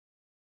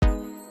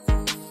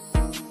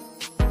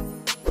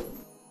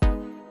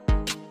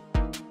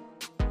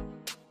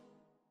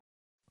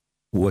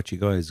What you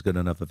guys, got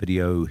another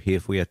video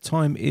here for you.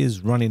 Time is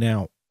running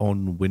out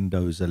on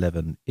Windows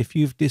 11. If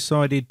you've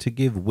decided to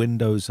give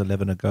Windows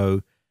 11 a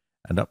go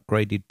and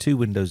upgraded to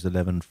Windows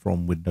 11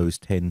 from Windows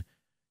 10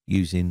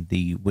 using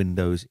the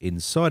Windows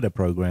Insider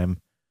program,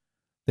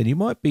 then you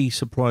might be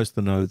surprised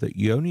to know that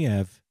you only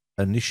have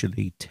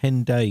initially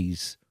 10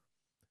 days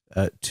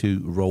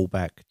to roll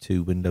back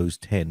to Windows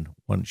 10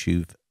 once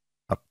you've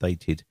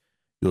updated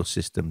your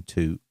system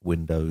to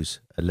Windows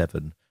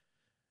 11.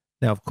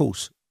 Now, of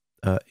course,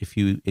 if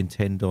you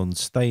intend on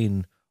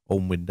staying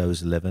on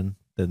Windows 11,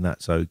 then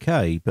that's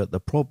okay. But the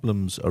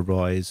problems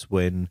arise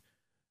when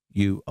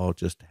you are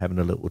just having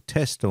a little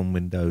test on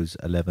Windows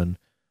 11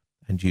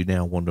 and you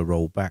now want to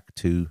roll back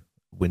to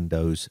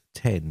Windows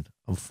 10.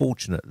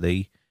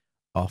 Unfortunately,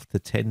 after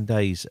 10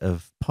 days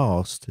have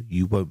passed,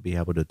 you won't be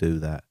able to do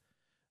that.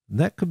 And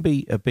that can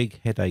be a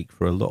big headache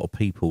for a lot of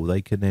people.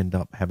 They can end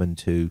up having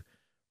to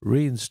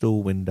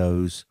reinstall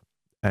Windows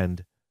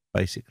and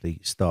basically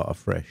start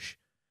afresh.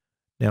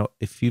 Now,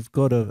 if you've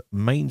got a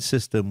main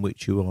system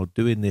which you are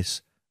doing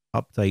this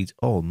update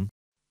on,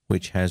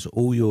 which has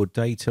all your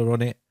data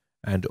on it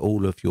and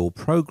all of your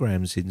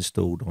programs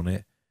installed on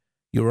it,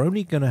 you're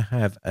only going to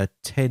have a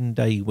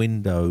 10-day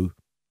window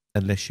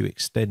unless you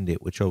extend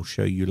it, which I'll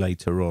show you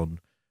later on.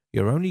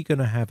 You're only going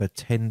to have a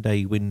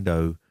 10-day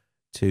window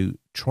to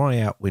try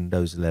out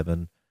Windows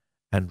 11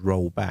 and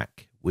roll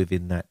back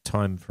within that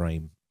time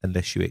frame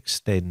unless you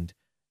extend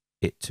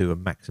it to a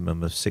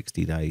maximum of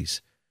 60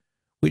 days.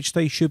 Which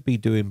they should be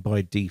doing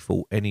by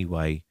default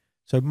anyway.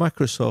 So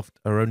Microsoft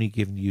are only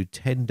giving you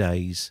 10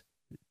 days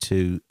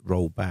to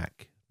roll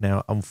back.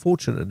 Now,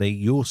 unfortunately,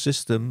 your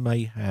system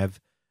may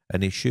have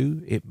an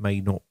issue. It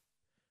may not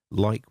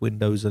like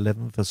Windows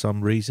 11 for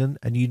some reason,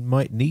 and you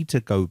might need to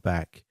go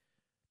back.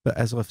 But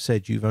as I've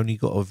said, you've only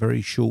got a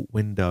very short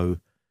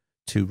window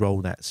to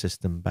roll that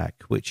system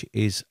back, which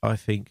is, I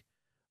think,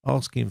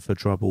 asking for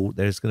trouble.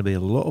 There's going to be a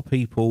lot of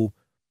people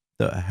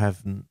that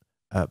haven't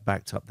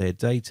backed up their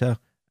data,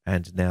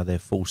 and now they're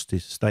forced to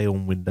stay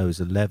on Windows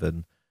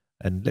 11.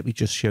 And let me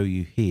just show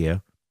you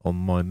here on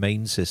my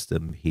main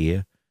system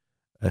here.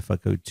 If I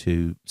go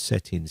to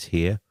settings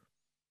here,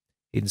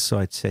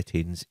 inside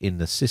settings in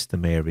the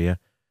system area,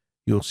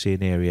 you'll see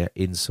an area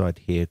inside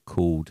here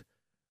called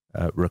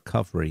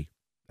recovery.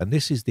 And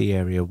this is the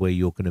area where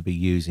you're going to be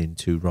using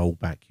to roll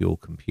back your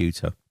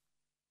computer.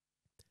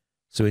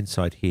 So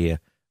inside here,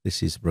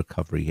 this is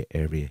recovery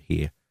area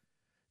here.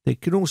 They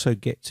can also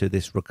get to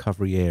this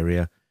recovery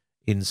area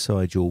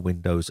inside your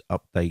Windows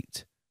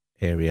Update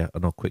area,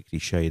 and I'll quickly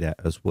show you that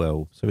as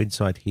well. So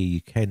inside here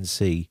you can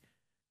see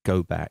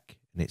go back,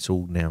 and it's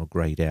all now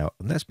grayed out,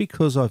 and that's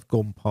because I've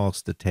gone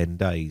past the 10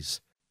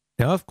 days.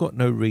 Now I've got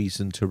no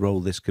reason to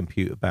roll this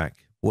computer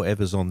back.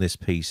 Whatever's on this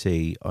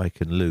PC I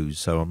can lose,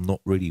 so I'm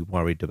not really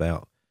worried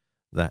about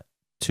that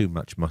too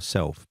much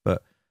myself.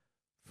 But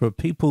for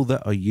people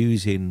that are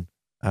using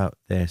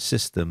their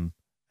system,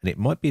 and it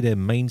might be their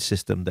main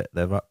system that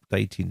they're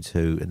updating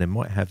to, and they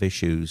might have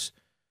issues,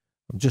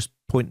 I'm just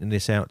pointing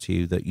this out to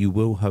you that you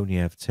will only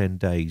have 10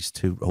 days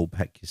to roll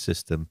back your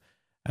system,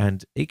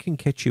 and it can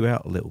catch you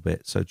out a little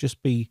bit. So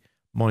just be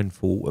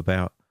mindful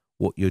about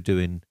what you're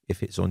doing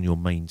if it's on your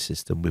main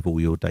system with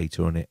all your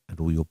data on it and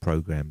all your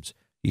programs.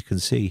 You can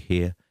see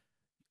here,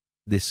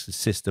 this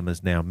system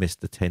has now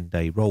missed the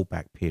 10-day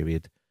rollback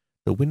period.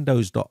 The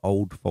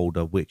Windows.old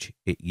folder, which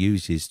it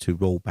uses to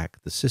roll back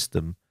the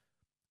system,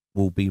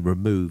 will be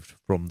removed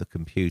from the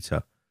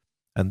computer.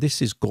 And this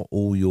has got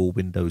all your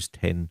Windows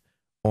 10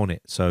 on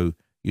it, so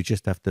you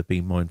just have to be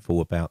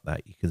mindful about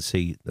that. You can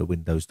see the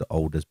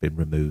Windows.old has been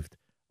removed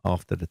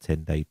after the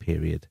 10-day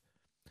period.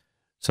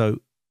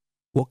 So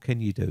what can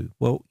you do?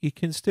 Well, you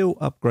can still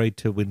upgrade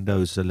to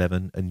Windows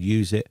 11 and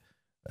use it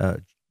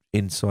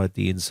inside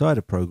the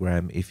Insider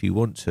program if you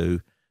want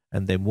to,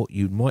 and then what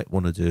you might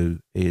want to do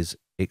is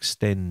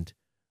extend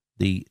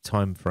the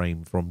time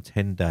frame from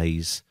 10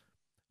 days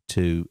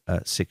to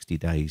 60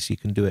 days. You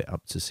can do it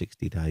up to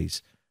 60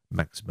 days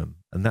maximum,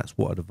 and that's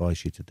what I'd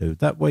advise you to do.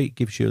 That way it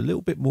gives you a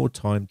little bit more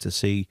time to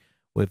see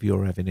whether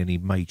you're having any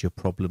major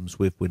problems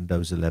with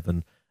Windows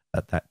 11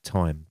 at that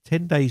time.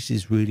 10 days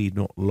is really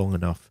not long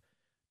enough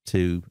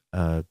to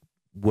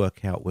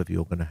work out whether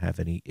you're going to have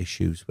any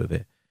issues with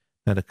it.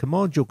 Now the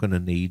command you're going to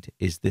need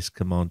is this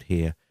command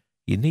here.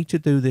 You need to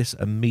do this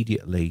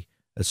immediately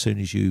as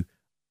soon as you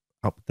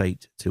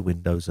update to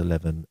Windows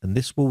 11, and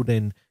this will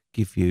then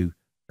give you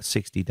a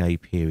 60-day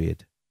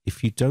period.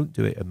 If you don't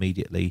do it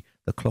immediately,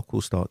 the clock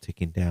will start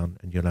ticking down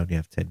and you'll only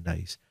have 10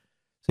 days.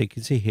 So you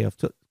can see here,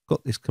 I've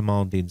got this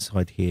command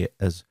inside here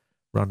as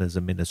run as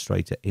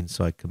administrator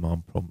inside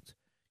command prompt.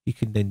 You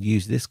can then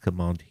use this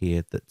command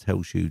here that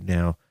tells you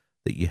now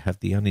that you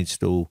have the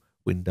uninstall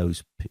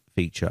Windows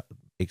feature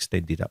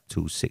extended up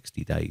to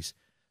 60 days.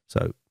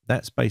 So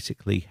that's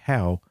basically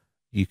how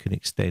you can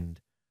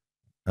extend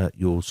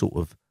your sort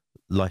of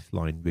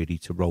lifeline really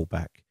to roll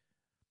back.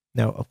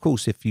 Now, of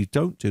course, if you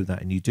don't do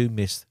that and you do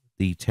miss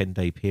the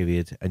 10-day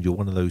period and you're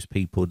one of those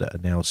people that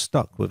are now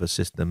stuck with a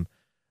system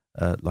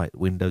like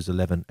Windows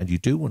 11 and you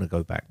do want to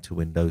go back to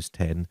Windows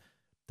 10,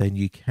 then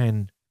you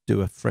can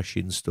do a fresh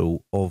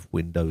install of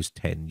Windows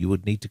 10. You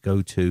would need to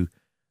go to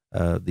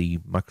the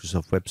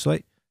Microsoft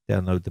website,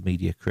 download the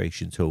media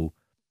creation tool,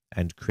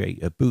 and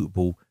create a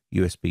bootable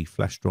USB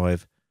flash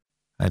drive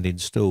and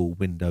install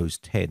Windows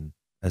 10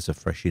 as a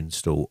fresh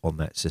install on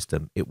that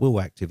system. It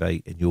will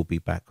activate and you'll be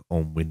back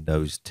on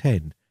Windows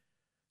 10.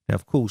 Now,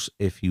 of course,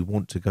 if you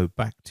want to go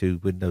back to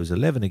Windows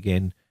 11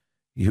 again,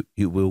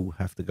 you will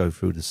have to go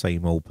through the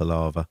same old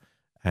palaver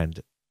and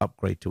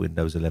upgrade to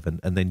Windows 11,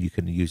 and then you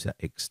can use that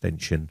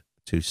extension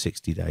to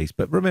 60 days.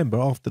 But remember,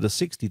 after the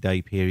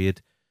 60-day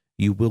period,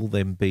 you will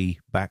then be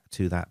back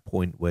to that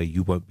point where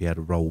you won't be able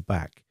to roll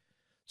back.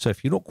 So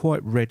if you're not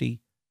quite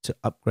ready to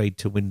upgrade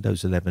to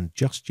Windows 11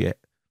 just yet,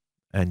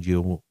 and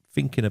you're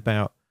thinking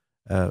about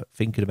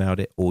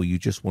it, or you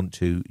just want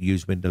to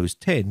use Windows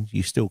 10,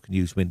 you still can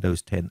use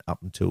Windows 10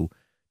 up until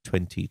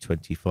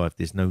 2025.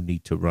 There's no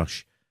need to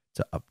rush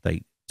to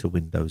update to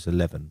Windows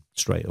 11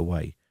 straight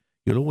away.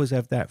 You'll always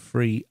have that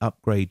free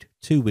upgrade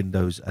to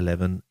Windows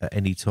 11 at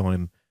any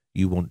time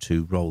you want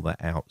to roll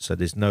that out. So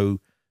there's no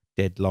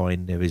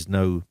deadline, there is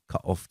no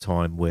cut-off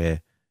time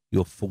where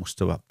you're forced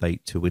to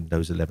update to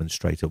Windows 11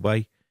 straight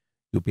away.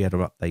 You'll be able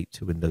to update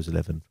to Windows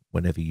 11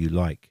 whenever you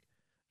like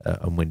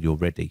and when you're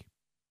ready.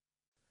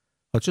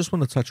 I just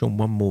want to touch on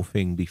one more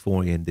thing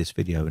before I end this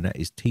video, and that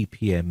is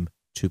TPM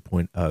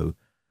 2.0.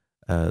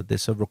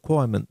 There's a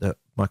requirement that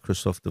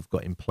Microsoft have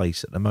got in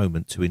place at the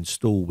moment to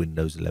install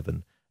Windows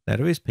 11. Now,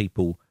 there is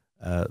people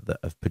that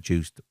have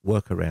produced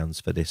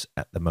workarounds for this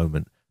at the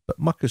moment, but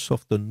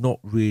Microsoft are not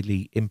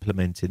really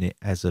implementing it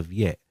as of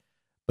yet.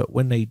 But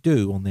when they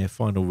do on their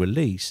final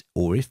release,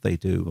 or if they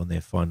do on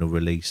their final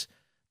release,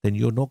 then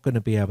you're not going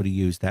to be able to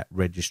use that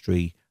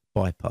registry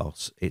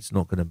bypass. It's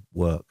not going to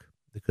work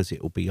because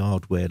it will be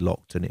hardware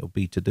locked and it will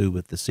be to do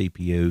with the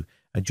CPU,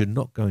 and you're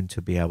not going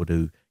to be able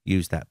to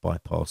use that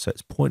bypass. So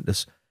it's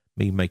pointless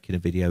me making a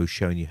video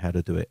showing you how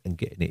to do it and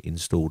getting it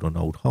installed on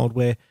old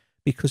hardware,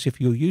 because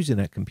if you're using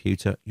that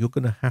computer, you're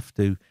going to have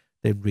to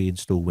then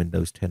reinstall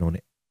Windows 10 on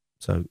it.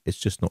 So it's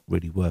just not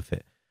really worth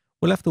it.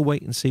 We'll have to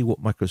wait and see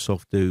what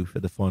Microsoft do for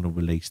the final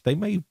release. They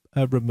may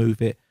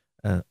remove it,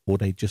 or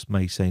they just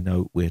may say,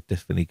 no, we're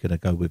definitely going to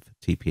go with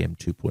TPM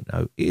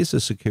 2.0. It is a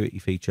security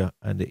feature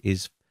and it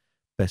is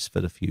best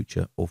for the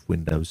future of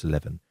Windows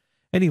 11.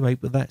 Anyway,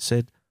 with that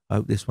said, I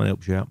hope this one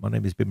helps you out. My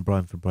name has been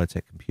Brian from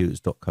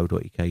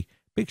briteccomputers.co.uk.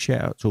 Big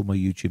shout out to all my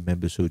YouTube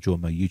members who have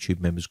joined my YouTube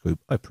members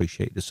group. I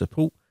appreciate the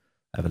support.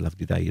 Have a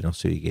lovely day and I'll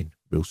see you again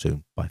real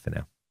soon. Bye for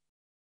now.